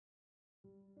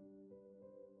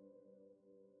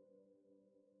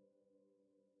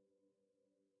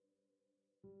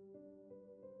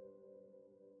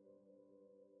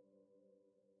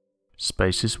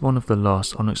Space is one of the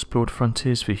last unexplored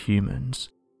frontiers for humans.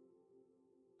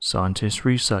 Scientists,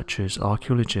 researchers,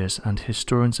 archaeologists, and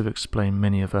historians have explained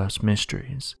many of Earth's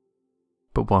mysteries,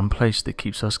 but one place that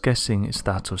keeps us guessing is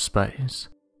that of space.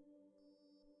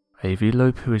 Avi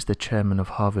Lobe, who is the chairman of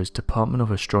Harvard's Department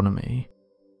of Astronomy,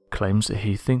 claims that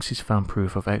he thinks he's found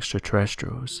proof of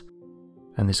extraterrestrials,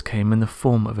 and this came in the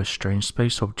form of a strange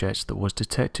space object that was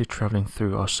detected travelling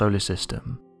through our solar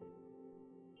system.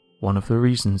 One of the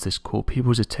reasons this caught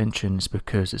people's attention is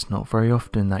because it's not very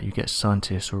often that you get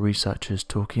scientists or researchers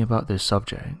talking about this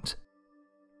subject.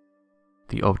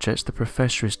 The object the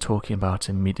professor is talking about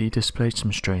immediately displayed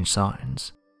some strange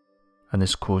signs, and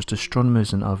this caused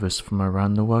astronomers and others from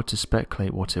around the world to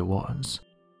speculate what it was.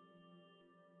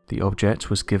 The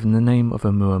object was given the name of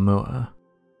Oumuamua,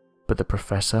 but the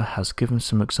professor has given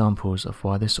some examples of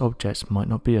why this object might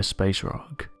not be a space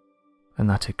rock, and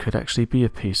that it could actually be a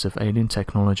piece of alien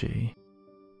technology.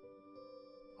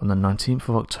 On the 19th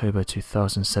of October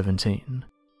 2017,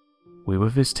 we were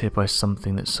visited by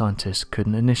something that scientists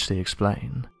couldn't initially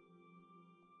explain.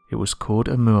 It was called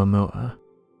Oumuamua,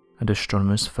 and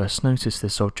astronomers first noticed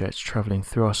this object travelling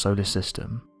through our solar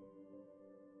system.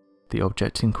 The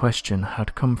object in question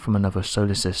had come from another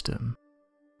solar system,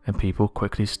 and people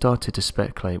quickly started to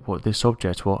speculate what this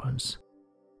object was.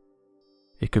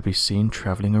 It could be seen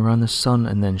travelling around the sun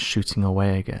and then shooting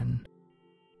away again.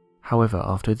 However,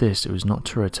 after this it was not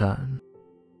to return,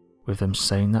 with them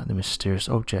saying that the mysterious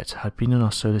object had been in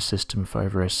our solar system for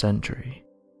over a century.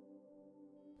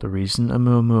 The reason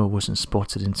Oumuamua wasn't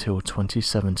spotted until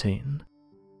 2017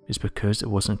 is because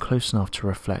it wasn't close enough to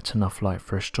reflect enough light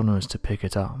for astronomers to pick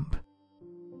it up.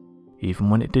 Even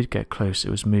when it did get close,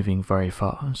 it was moving very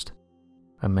fast,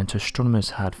 and meant astronomers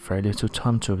had very little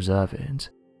time to observe it.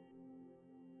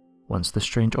 Once the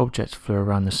strange object flew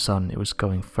around the sun, it was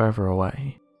going further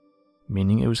away,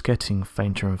 meaning it was getting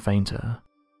fainter and fainter.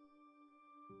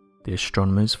 The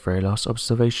astronomers' very last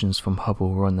observations from Hubble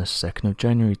were on the 2nd of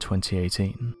January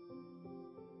 2018.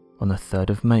 On the 3rd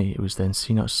of May, it was then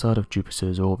seen outside of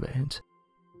Jupiter's orbit.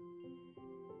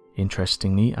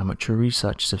 Interestingly, amateur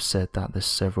researchers have said that there's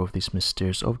several of these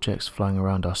mysterious objects flying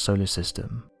around our solar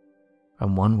system,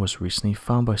 and one was recently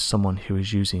found by someone who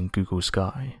was using Google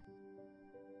Sky.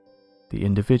 The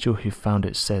individual who found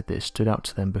it said that it stood out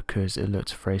to them because it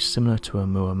looked very similar to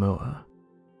Oumuamua,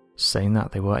 saying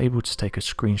that they were able to take a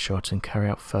screenshot and carry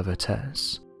out further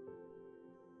tests.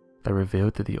 They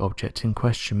revealed that the object in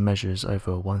question measures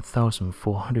over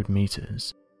 1,400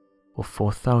 meters, or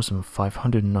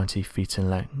 4,590 feet in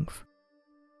length.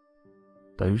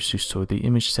 Those who saw the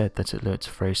image said that it looked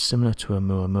very similar to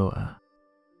Oumuamua,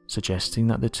 suggesting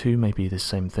that the two may be the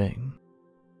same thing.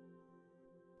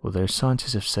 Although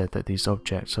scientists have said that these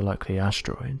objects are likely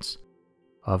asteroids,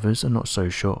 others are not so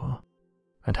sure,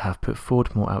 and have put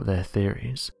forward more out there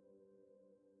theories.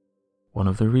 One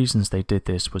of the reasons they did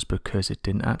this was because it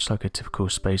didn't act like a typical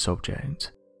space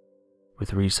object,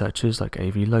 with researchers like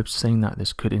Avi Lobe saying that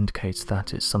this could indicate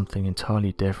that it's something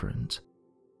entirely different.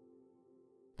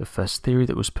 The first theory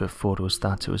that was put forward was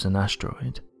that it was an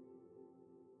asteroid.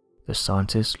 The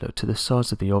scientists looked at the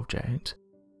size of the object,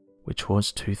 which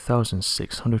was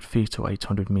 2,600 feet or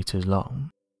 800 meters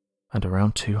long, and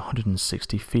around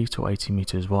 260 feet or 80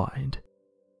 meters wide.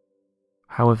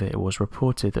 However, it was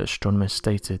reported that astronomers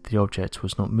stated the object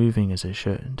was not moving as it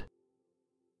should.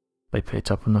 They picked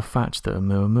up on the fact that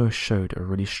Oumuamua showed a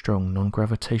really strong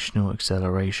non-gravitational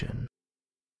acceleration.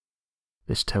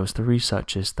 This tells the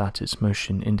researchers that its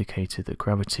motion indicated that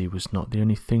gravity was not the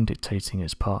only thing dictating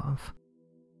its path.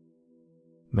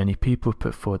 Many people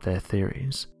put forward their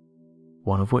theories,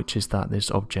 one of which is that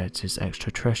this object is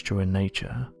extraterrestrial in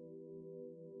nature.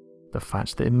 The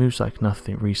fact that it moves like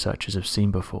nothing researchers have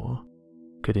seen before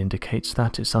could indicate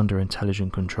that it's under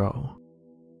intelligent control.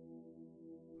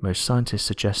 Most scientists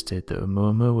suggested that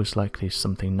Oumuamua was likely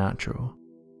something natural,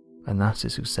 and that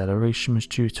its acceleration was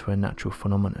due to a natural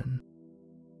phenomenon.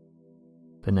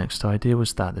 The next idea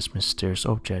was that this mysterious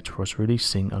object was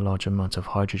releasing a large amount of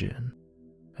hydrogen,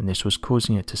 and this was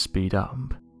causing it to speed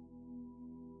up.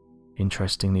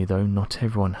 Interestingly though, not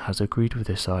everyone has agreed with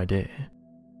this idea.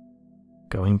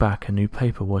 Going back, a new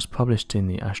paper was published in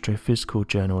the astrophysical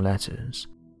journal Letters.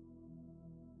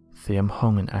 Thiam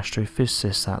Hong, an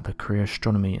astrophysicist at the Korea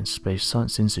Astronomy and Space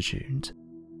Science Institute,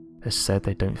 has said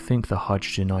they don't think the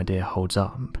hydrogen idea holds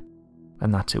up,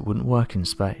 and that it wouldn't work in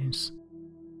space.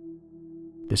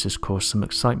 This has caused some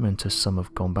excitement as some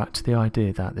have gone back to the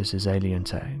idea that this is alien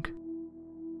tech.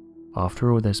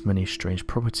 After all, there's many strange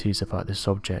properties about this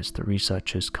object that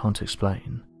researchers can't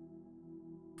explain.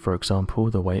 For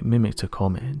example, the way it mimicked a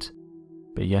comet,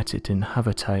 but yet it didn't have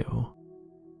a tail.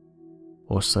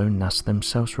 Also, NASA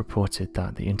themselves reported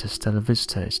that the interstellar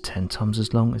visitor is 10 times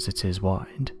as long as it is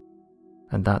wide,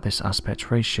 and that this aspect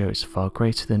ratio is far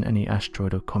greater than any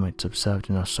asteroid or comet observed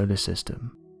in our solar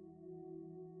system.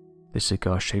 This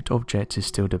cigar-shaped object is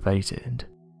still debated,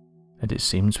 and it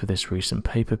seems with this recent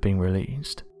paper being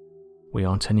released, we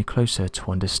aren't any closer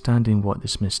to understanding what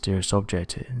this mysterious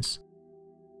object is.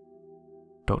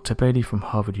 Dr. Bailey from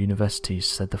Harvard University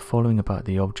said the following about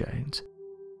the object.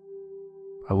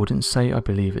 "I wouldn't say I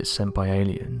believe it's sent by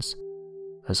aliens,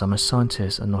 as I'm a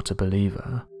scientist and not a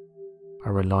believer. I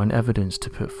rely on evidence to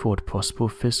put forward possible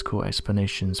physical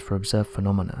explanations for observed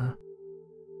phenomena.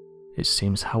 It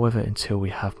seems, however, until we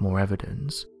have more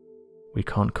evidence, we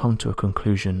can't come to a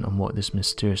conclusion on what this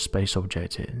mysterious space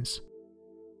object is.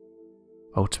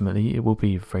 Ultimately, it will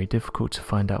be very difficult to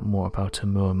find out more about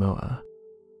Oumuamua,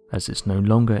 as it's no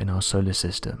longer in our solar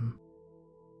system.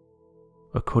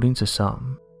 According to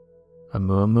some,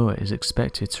 Oumuamua is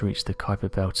expected to reach the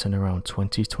Kuiper Belt in around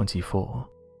 2024.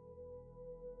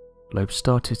 Lobe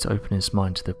started to open his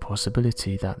mind to the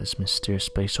possibility that this mysterious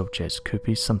space object could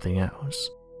be something else,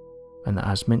 and that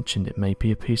as mentioned it may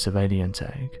be a piece of alien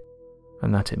tech,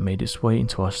 and that it made its way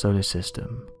into our solar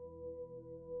system.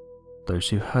 Those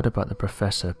who heard about the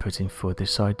professor putting forward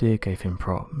this idea gave him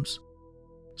props,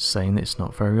 saying that it's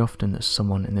not very often that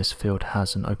someone in this field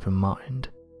has an open mind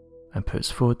and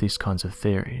puts forward these kinds of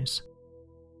theories,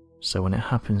 so when it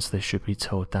happens they should be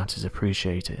told that is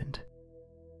appreciated.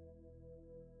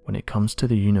 When it comes to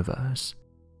the universe,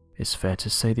 it's fair to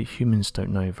say that humans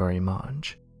don't know very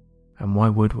much, and why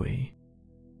would we?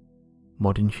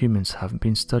 Modern humans haven't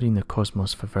been studying the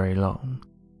cosmos for very long,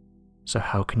 so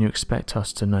how can you expect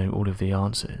us to know all of the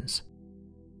answers?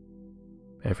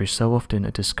 Every so often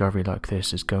a discovery like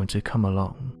this is going to come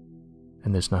along,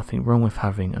 and there's nothing wrong with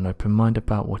having an open mind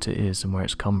about what it is and where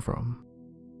it's come from.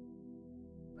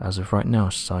 As of right now,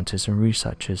 scientists and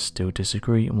researchers still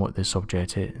disagree on what this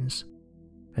object is,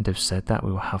 and have said that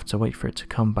we will have to wait for it to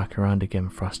come back around again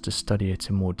for us to study it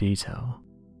in more detail.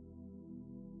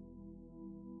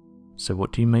 So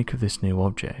what do you make of this new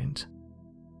object?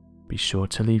 Be sure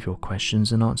to leave your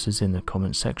questions and answers in the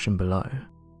comment section below,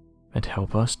 and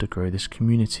help us to grow this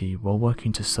community while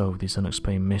working to solve these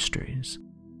unexplained mysteries.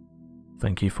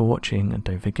 Thank you for watching, and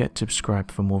don't forget to subscribe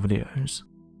for more videos.